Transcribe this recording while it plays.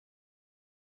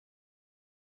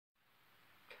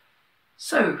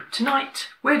So tonight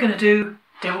we're going to do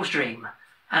Devil's Dream,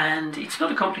 and it's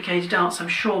not a complicated dance. I'm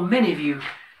sure many of you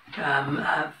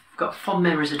have got fond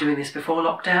memories of doing this before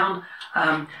lockdown.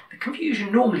 The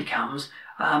confusion normally comes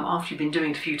after you've been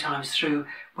doing it a few times through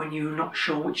when you're not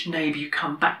sure which neighbour you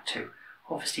come back to.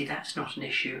 Obviously that's not an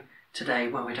issue today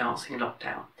when we're dancing in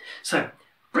lockdown. So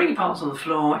bring your partners on the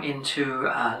floor into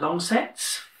long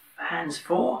sets, hands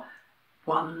 4,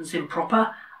 ones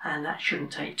improper, and that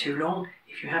shouldn't take too long.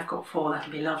 If you have got 4,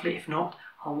 that'll be lovely. If not,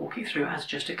 I'll walk you through as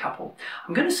just a couple.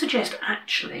 I'm going to suggest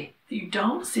actually that you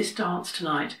dance this dance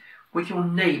tonight with your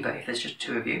neighbour if there's just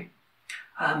 2 of you.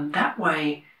 That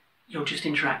way you'll just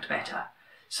interact better.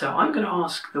 So I'm going to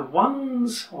ask the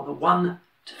ones, or the 1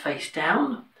 to face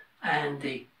down and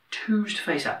the 2s to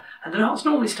face up. And the dance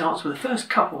normally starts with the first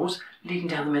couples leading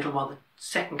down the middle while the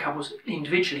second couples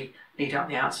individually lead up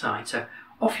the outside. So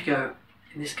off you go,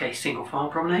 in this case single file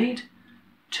promenade.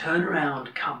 Turn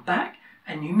around, come back,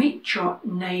 and you meet your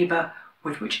neighbour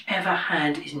with whichever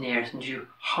hand is nearest, and do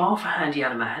half a hand the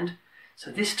other hand.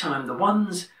 So this time the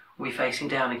 1s will be facing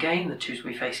down again, the 2s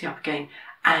will be facing up again,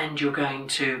 and you're going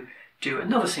to do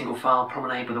another single file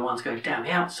promenade with the 1s going down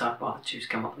the outside while the 2s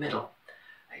come up the middle.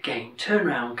 Again, turn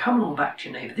around, come along back to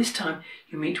your neighbour. This time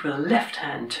you meet with a left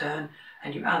hand turn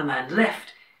and you other man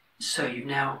left, so you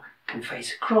now can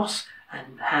face across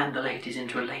and hand the ladies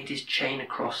into a ladies chain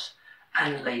across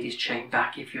and a ladies chain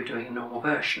back if you're doing a normal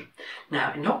version.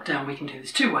 Now in lockdown we can do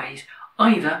this 2 ways.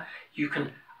 Either you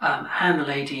can hand the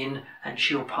lady in and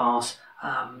she'll pass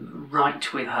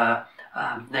right with her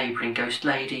neighbouring ghost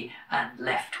lady and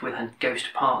left with her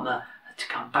ghost partner to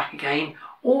come back again.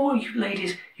 Or you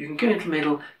ladies, you can go into the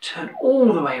middle, turn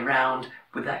all the way around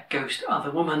with that ghost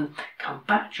other woman, come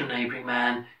back to your neighbouring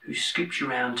man who scoops you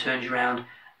round, turns you round,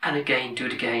 and again do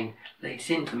it again. Ladies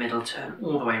into the middle, turn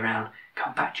all the way around,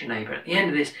 come back to your neighbour. At the end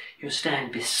of this, you'll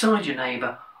stand beside your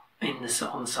neighbour on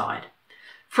the side.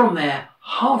 From there,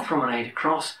 half promenade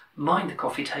across, mind the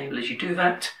coffee table as you do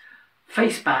that,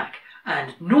 face back,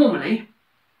 and normally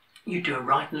you do a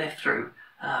right and left through.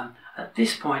 At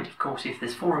this point, of course, if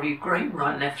there's 4 of you, great,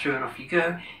 right and left through and off you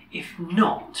go. If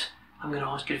not, I'm going to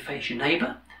ask you to face your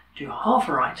neighbour, do half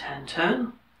a right hand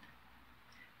turn,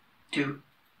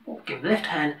 give left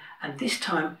hand, and this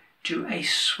time do a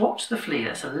swat the flea.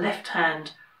 That's a left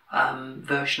hand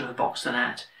version of the box the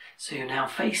nat. So you're now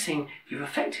facing, you've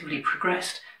effectively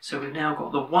progressed, so we've now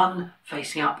got the 1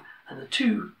 facing up and the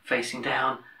 2 facing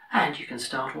down, and you can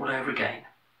start all over again.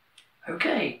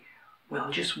 Okay,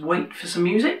 we'll just wait for some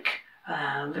music,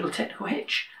 a little technical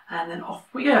hitch, and then off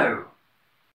we go.